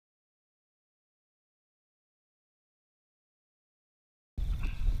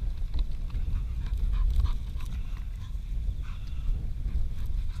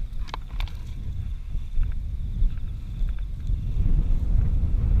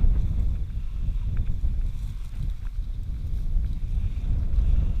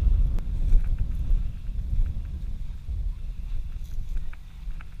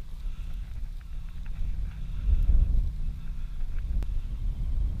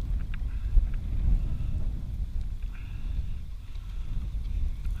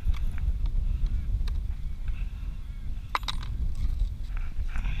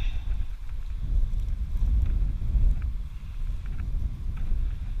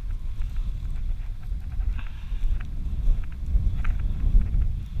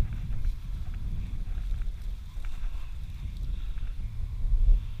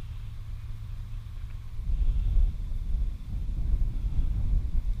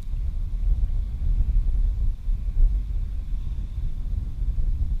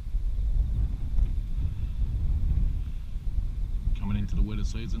wetter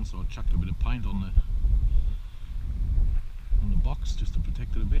season, so I chucked a bit of paint on the box just to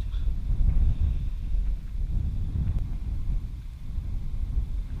protect it a bit.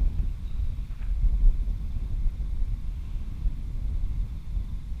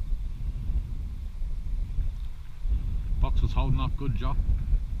 Box was holding up good, Jock.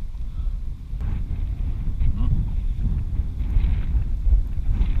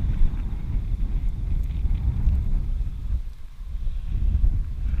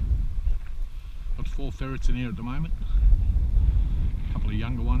 Got 4 ferrets in here at the moment. A couple of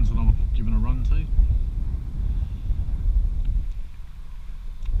younger ones that I'm giving a run to.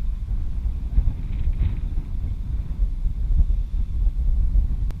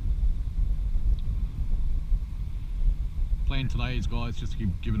 Plan today is, guys, just to keep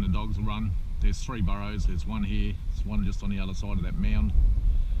giving the dogs a run. There's 3 burrows. There's one here, there's one just on the other side of that mound,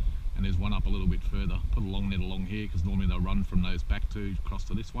 and there's one up a little bit further. Put a long net along here because normally they'll run from those back 2 across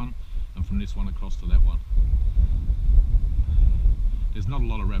to this one, and from this one across to that one. There's not a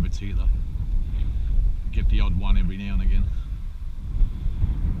lot of rabbits here though. Get the odd one every now and again.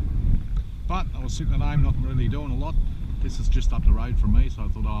 But I was sitting at home not really doing a lot. This is just up the road from me, so I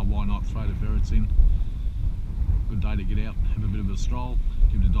thought, oh, why not throw the ferrets in. Good day to get out, have a bit of a stroll,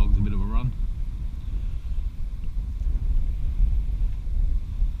 give the dogs a bit of a run.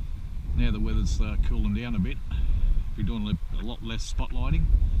 Now the weather's cooling down a bit, we're doing a lot less spotlighting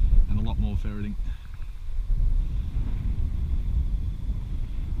and a lot more ferreting.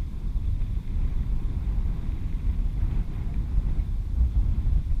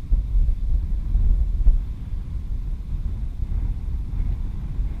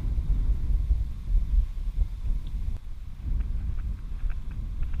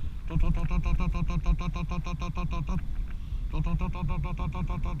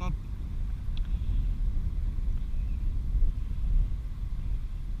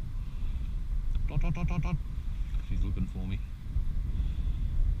 She's looking for me.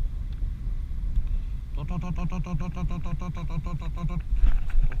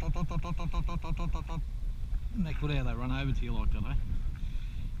 Nick, how they run over to you like that, eh?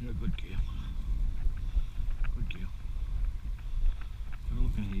 You're a good girl. Good girl. Have a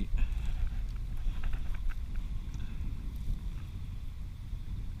look in here.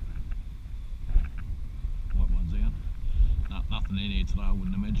 White one's out. No, nothing in here today, I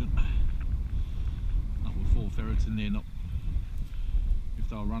wouldn't imagine. Not with 4 ferrets in there. Not if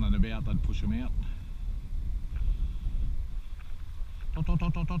they were running about, they'd push them out.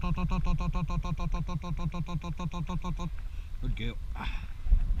 Good girl.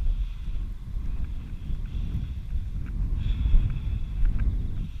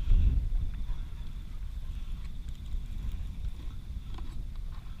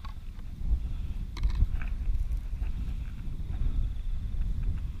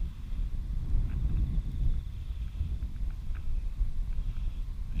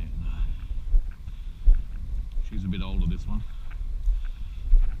 She's a bit older, this one.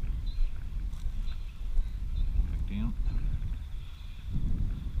 Back down.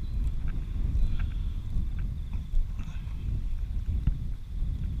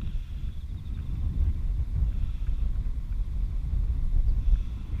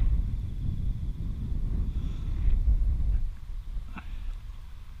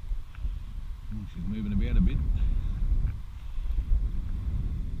 She's moving about a bit.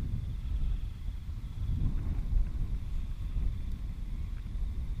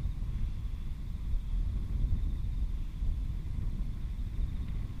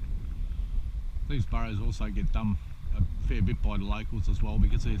 These burrows also get done a fair bit by the locals as well,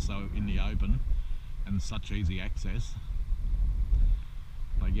 because they're so in the open and such easy access.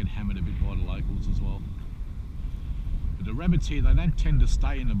 They get hammered a bit by the locals as well. But the rabbits here, they don't tend to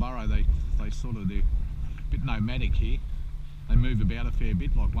stay in the burrow. They're a bit nomadic here. They move about a fair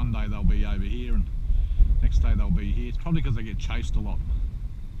bit. Like one day they'll be over here and next day they'll be here. It's probably because they get chased a lot.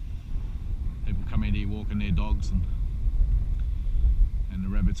 People come in here walking their dogs, and the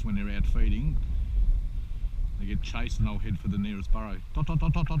rabbits, when they're out feeding, they get chased and they'll head for the nearest burrow.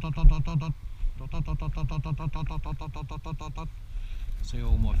 See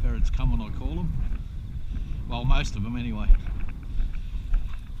all my ferrets come when I call them. Well, most of them anyway.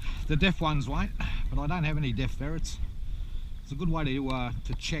 The deaf ones won't, but I don't have any deaf ferrets. It's a good way to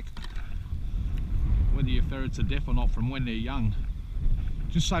check whether your ferrets are deaf or not from when they're young.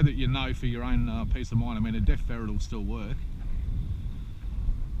 Just so that you know for your own peace of mind. I mean, a deaf ferret will still work.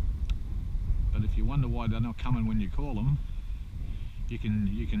 But if you wonder why they're not coming when you call them, you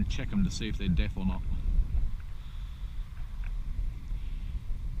can check them to see if they're deaf or not.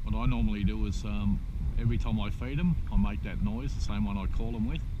 What I normally do is every time I feed them, I make that noise, the same one I call them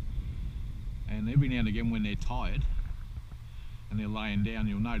with. And every now and again when they're tired and they're laying down,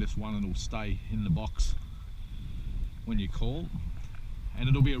 you'll notice one of them will stay in the box when you call. And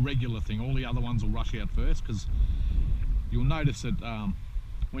it'll be a regular thing. All the other ones will rush out first, because you'll notice that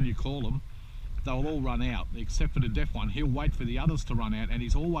when you call them, they'll all run out, except for the deaf one. He'll wait for the others to run out, and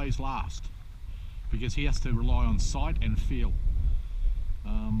he's always last, because he has to rely on sight and feel.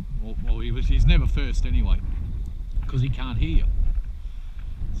 He's never first anyway, because he can't hear.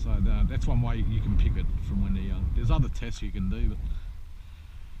 So that's one way you can pick it from when they're young. There's other tests you can do, but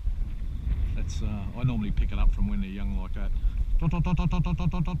that's I normally pick it up from when they're young like that.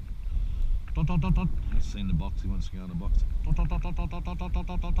 He's seen the box, he wants to go in the box.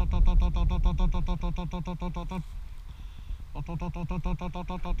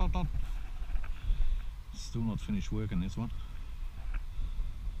 Still not finished working this one.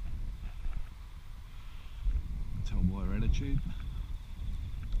 Tell by her attitude.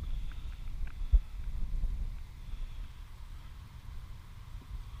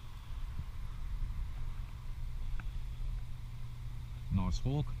 Nice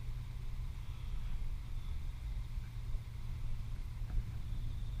walk.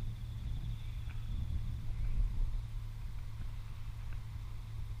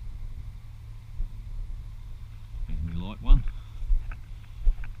 There's me light one.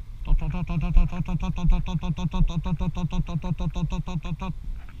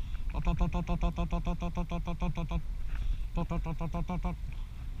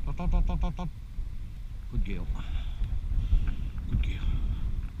 Good girl. Good girl.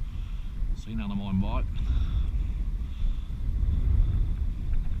 See none of mine bite.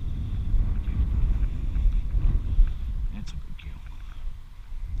 That's a good girl.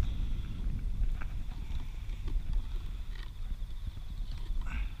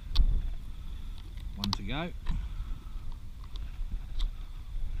 One to go.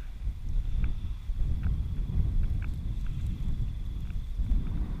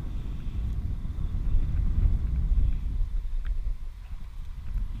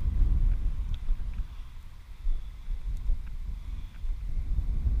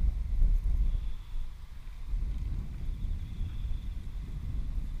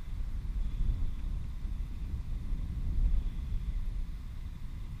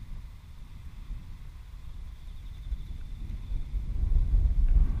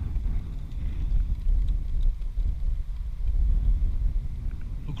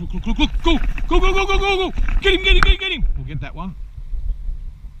 Look, go, go, go, go, go, go, go, go, go, get him, get him, get him, get him. We'll get that one.